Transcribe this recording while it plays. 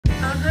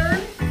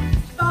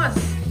Pause.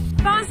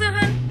 Pause,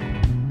 Ahan.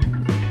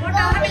 What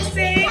Ahan is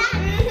saying?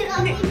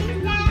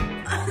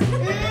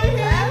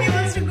 He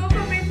wants to go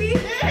for baby.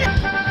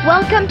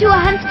 Welcome to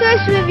Ahan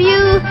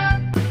ToysReview.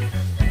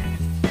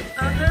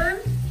 Ahan,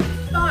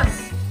 pause.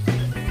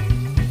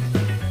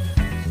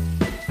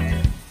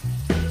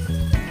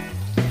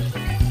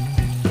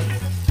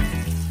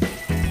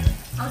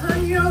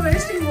 Ahan, you are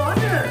wasting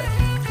water.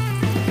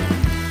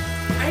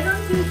 I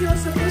don't think you are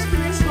supposed to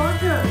waste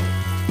water.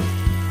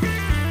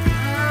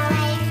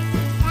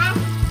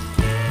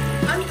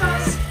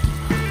 Unpause.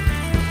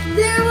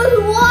 There was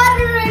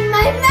water in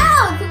my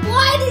mouth.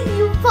 Why did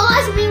you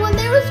pause me when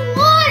there was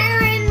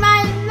water in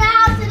my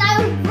mouth and I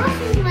was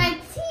brushing my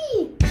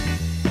teeth?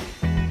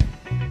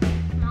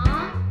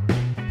 Mom,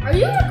 are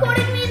you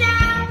recording me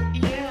now?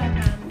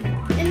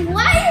 Yeah. And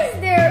why is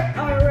there a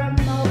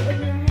remote in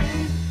your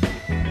hand?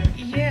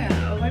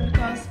 Yeah, why?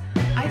 Because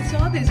I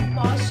saw this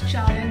pause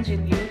challenge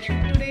in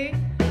YouTube today,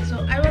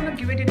 so I want to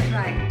give it a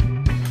try.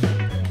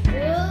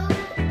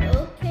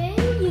 Okay,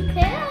 you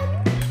can.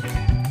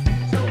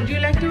 So would you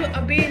like to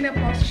be in a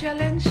pause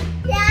challenge?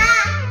 Yeah.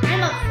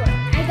 I'm up for it.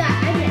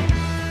 I'm in.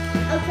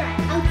 I'll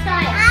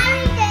try.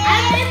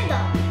 I'm in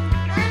though.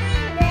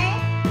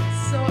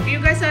 So you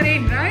guys are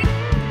in, right?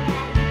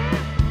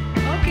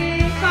 Okay,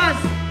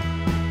 pause.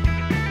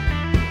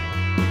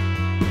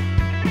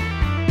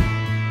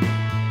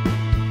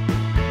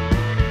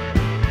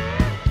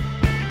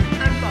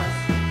 Unpause.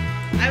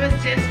 I was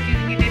just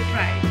giving it a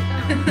try.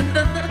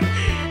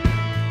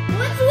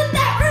 What's with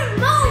that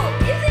remote?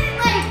 Is it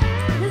like,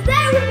 does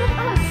that remote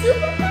have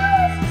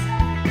superpowers or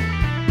something?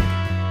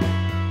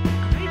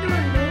 I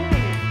don't know.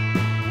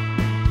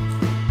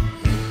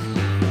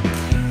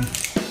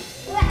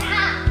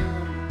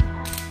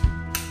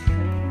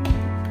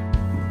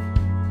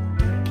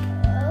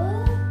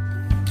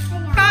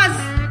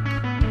 Pause.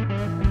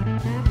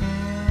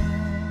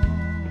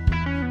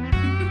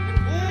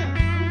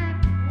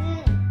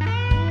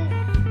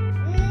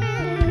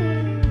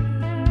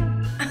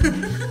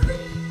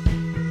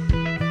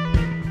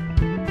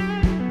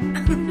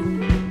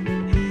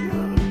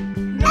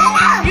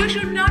 You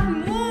should not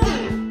move.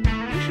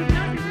 You should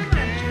not move,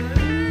 Arjun.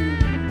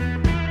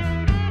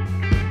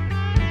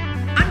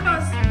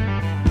 Unpause.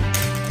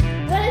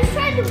 What I was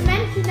trying to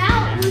mention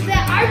out was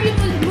that Arjun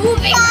was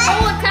moving the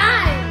whole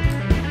time.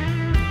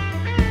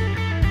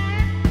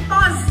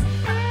 Pause.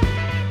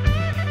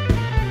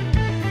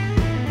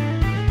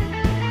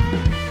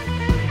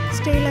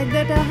 Stay like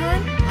that,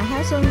 Ahan. I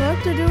have some work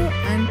to do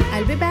and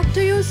I'll be back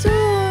to you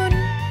soon.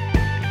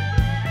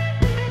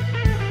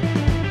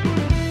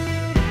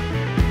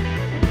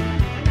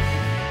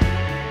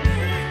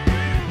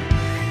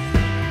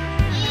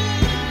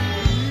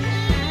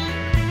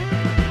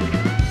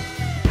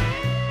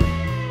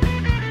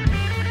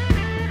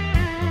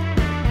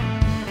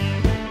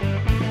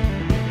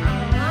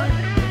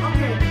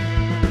 Okay.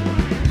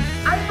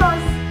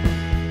 Unpause.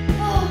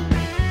 Oh,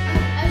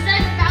 I was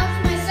trying to bounce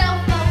myself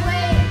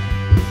away.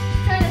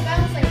 Trying to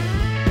bounce like.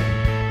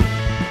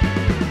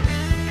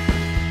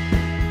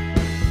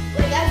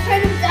 Wait, I was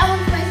trying to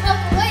balance myself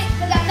away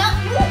because I'm not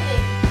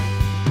moving.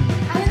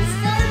 I'm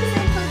still in the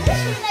same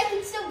position and I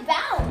can still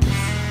bounce.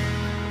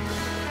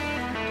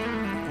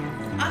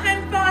 Ahan,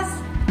 pause.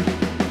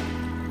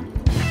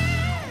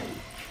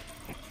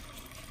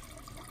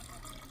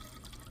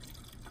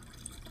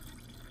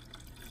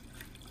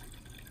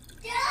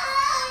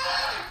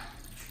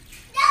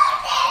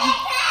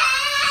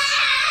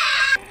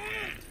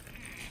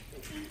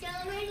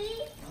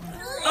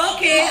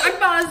 Okay,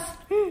 unpause.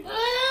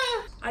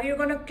 Are you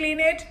gonna clean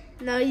it?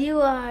 No,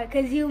 you are,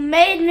 because you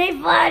made me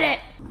flood it.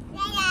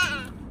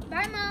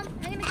 Bye, Mom.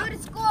 I'm going to go to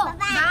school.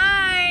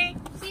 Bye.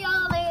 See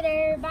y'all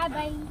later.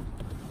 Bye-bye.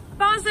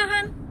 Pause,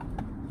 Ahan.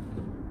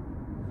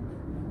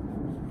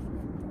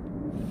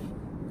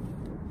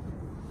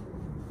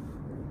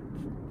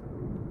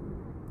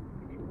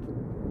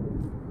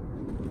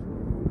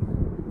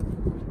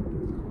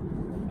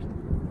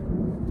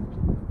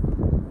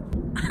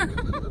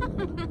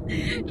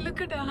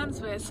 Look at Ahan's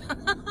face.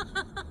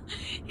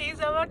 He's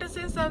about to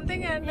say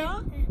something and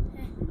no.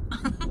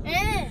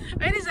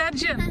 Where is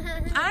Arjun?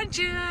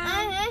 Arjun!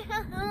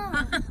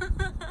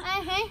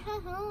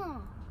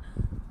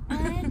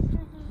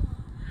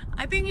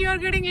 I think you are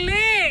getting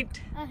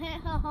late. Okay,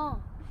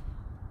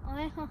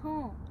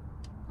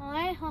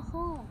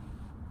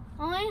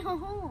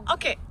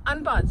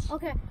 unpause.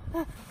 Okay.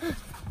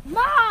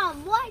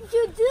 Mom, why'd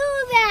you do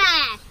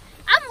that?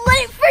 I'm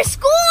late for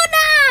school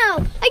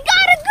now. I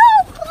gotta go.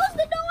 Close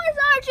the doors,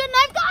 Arjun.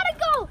 I gotta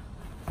go.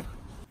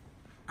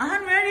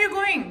 Ahan, where are you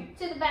going?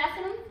 To the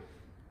bathroom.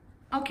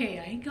 Okay,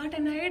 I got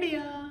an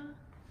idea.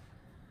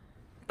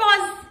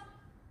 Pause.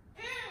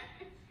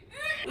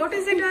 What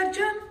is it,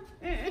 Arjun?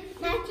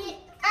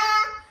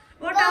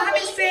 What Ahan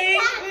is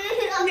saying?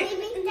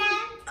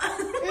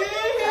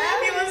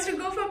 He wants to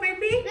go for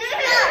baby?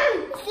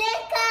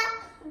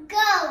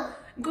 Go.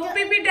 Go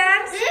baby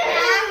dance?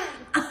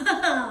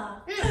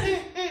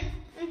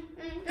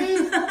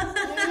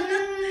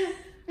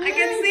 I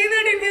can see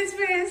that in his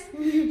face.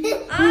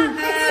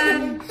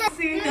 Ahan.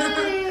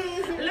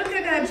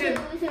 Arjun.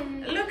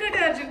 Look at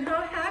Arjun,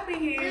 how happy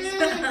he is.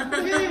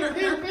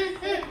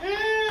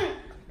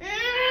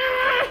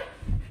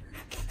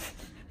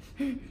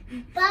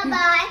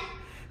 Bye-bye.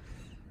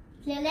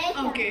 See you later.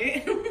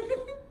 Okay.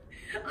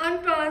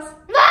 Unpause.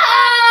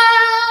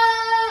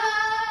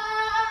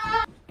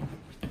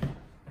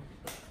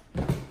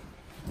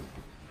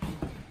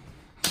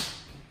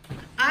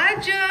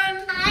 Arjun.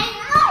 I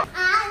know.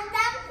 I'm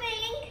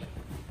dumping.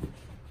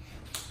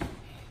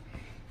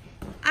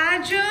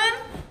 Arjun,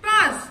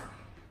 pause.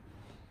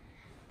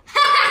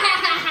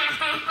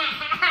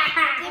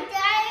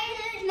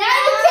 Now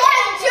you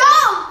can't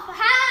jump.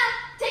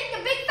 Take the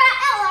big fat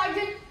L,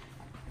 Arjun.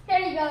 Here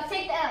you go.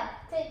 Take the L.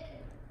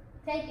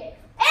 Take it.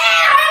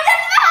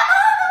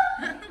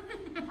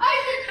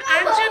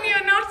 Arjun,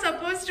 you're not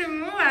supposed to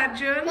move,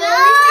 Arjun. No, he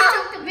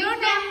took the big No, fat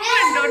don't move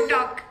and don't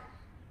talk.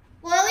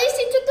 Well, at least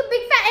he took the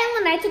big fat L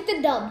and I took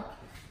the dub.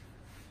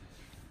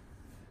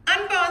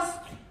 Unpause.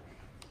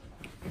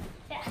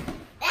 Yeah.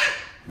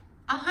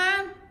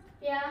 Ahan,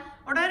 Yeah.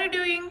 what are you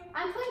doing?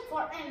 I'm playing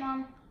Fortnite,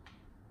 Mom.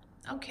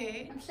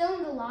 Okay. I'm still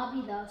in the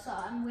lobby though, so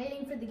I'm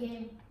waiting for the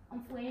game.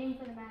 I'm waiting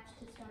for the match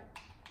to start.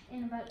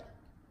 In about,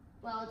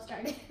 well, it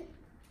started.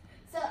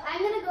 So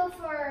I'm gonna go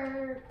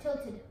for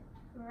tilted,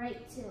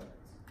 right tilt.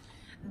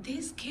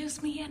 This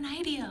gives me an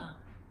idea.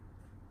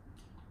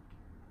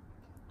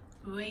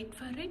 Wait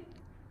for it.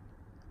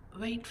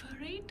 Wait for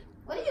it.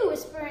 What are you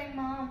whispering,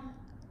 Mom?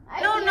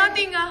 No,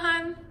 nothing,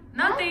 Ahan.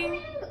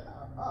 Nothing.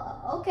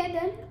 Okay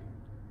then.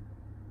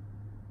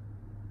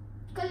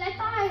 Cause I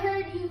thought I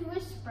heard you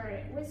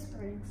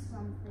whispering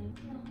something.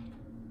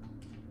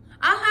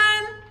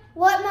 Ahan,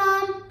 What,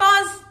 Mom?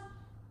 pause.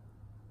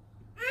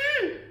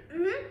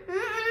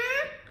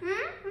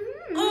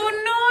 Oh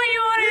no,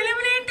 you are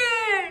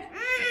eliminated.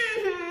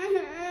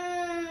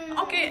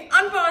 Okay,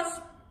 unpause.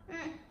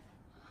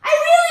 I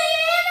really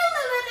am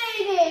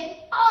eliminated.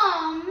 Oh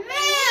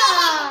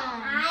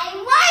man!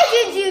 Why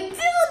did you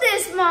do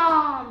this,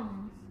 Mom?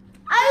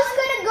 I was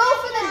gonna go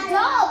for the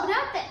dub,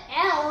 not the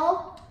L.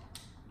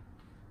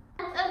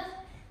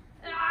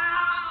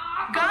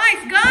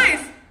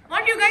 Guys,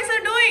 what you guys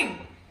are doing?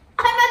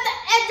 I'm at the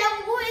edge of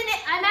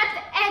winning. I'm at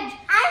the edge.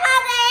 I'm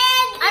at the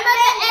edge. I'm at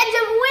the edge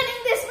of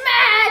winning this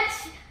match.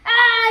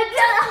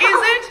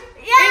 Is it?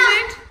 Yeah. Is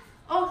it?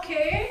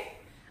 Okay.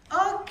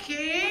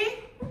 Okay.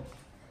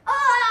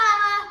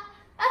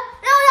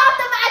 No, not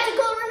the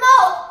magical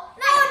remote.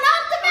 No,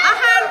 not the magical.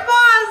 Ahan,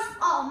 pause.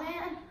 Oh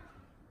man.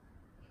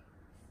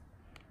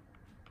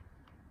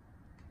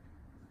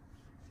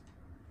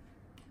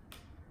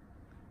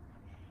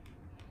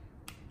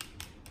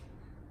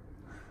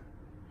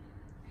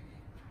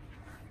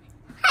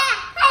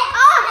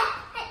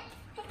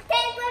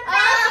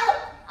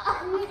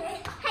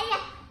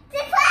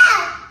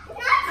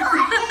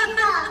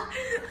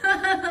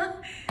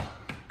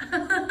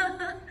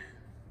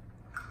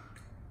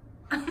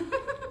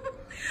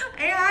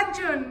 Hey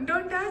Arjun,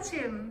 don't touch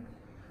him.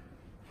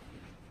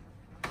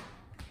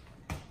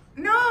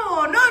 No.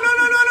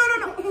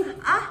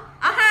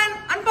 Ahan,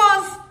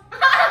 unpause.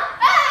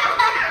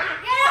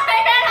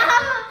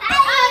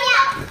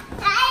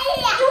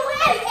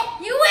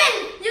 You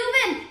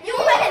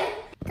win.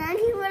 Thank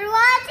you for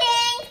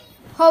watching.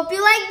 Hope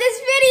you like this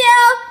video.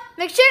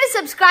 Make sure to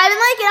subscribe and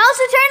like, and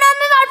also turn on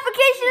the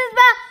notifications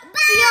bell so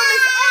you don't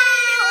miss any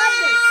new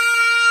updates.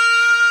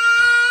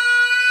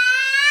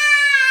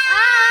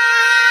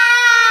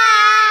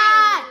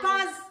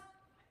 Pause.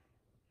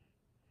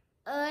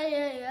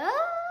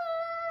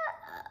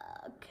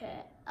 Okay.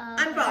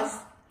 Unpause.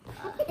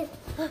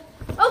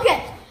 Okay.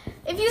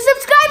 If you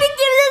subscribe, it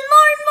gives us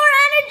more and more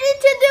energy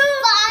to do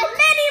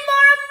many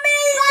more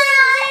amazing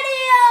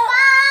videos.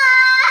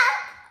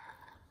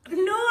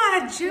 No,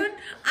 Arjun.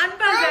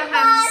 Unpause,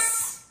 Ahan.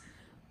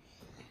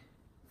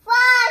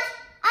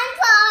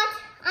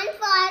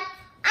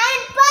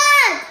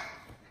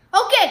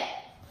 Okay.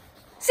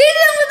 See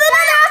you with the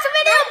last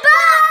video.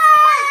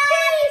 Bye.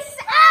 Peace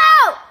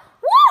out.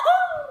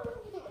 Woohoo.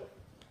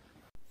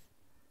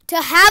 To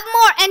have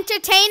more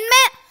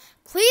entertainment,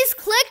 please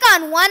click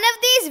on one of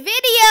these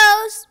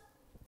videos.